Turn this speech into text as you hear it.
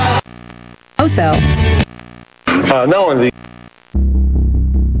So. Not only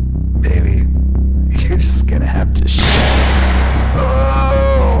Baby, you're just gonna have to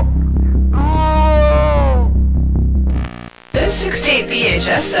This 68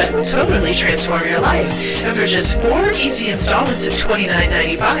 VHS set will totally transform your life. And for just 4 easy installments of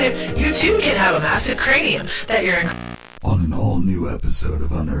 $29.95, you too can have a massive cranium that you're On an all-new episode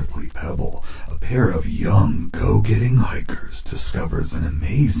of Unearthly Pebble, a pair of young go-getting hikers discovers an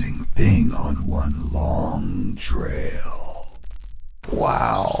amazing thing on one long trail.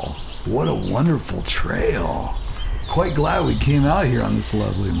 Wow, what a wonderful trail. Quite glad we came out here on this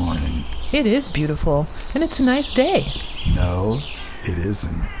lovely morning. It is beautiful, and it's a nice day. No, it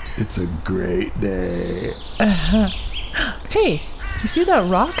isn't. It's a great day. Hey, you see that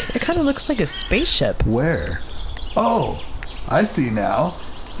rock? It kind of looks like a spaceship. Where? Oh, I see now.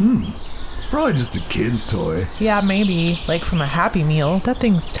 It's probably just a kid's toy. Yeah, maybe. Like from a Happy Meal. That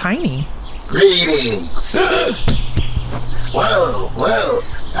thing's tiny. Greetings! Whoa,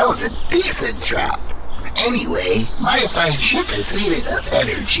 that was a decent drop. Anyway, my fine ship is heated up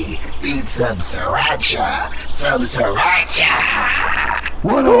energy. Need some sriracha.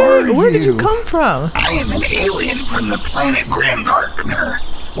 What are you? Where did you come from? I am an alien from the planet Grand Gartner.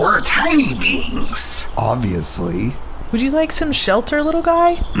 We're tiny beings. Obviously. Would you like some shelter, little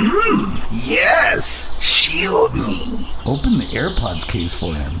guy? Yes! Shield me. Open the AirPods case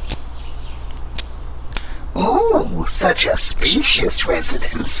for him. Ooh, such a spacious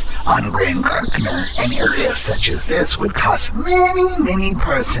residence. On Grand Gartner, an area such as this would cost many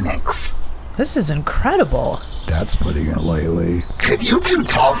personics. This is incredible. That's putting it lightly. Could you two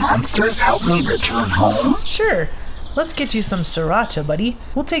tall monsters help me return home? Sure. Let's get you some sriracha, buddy.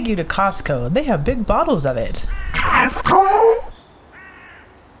 We'll take you to Costco. They have big bottles of it. Costco?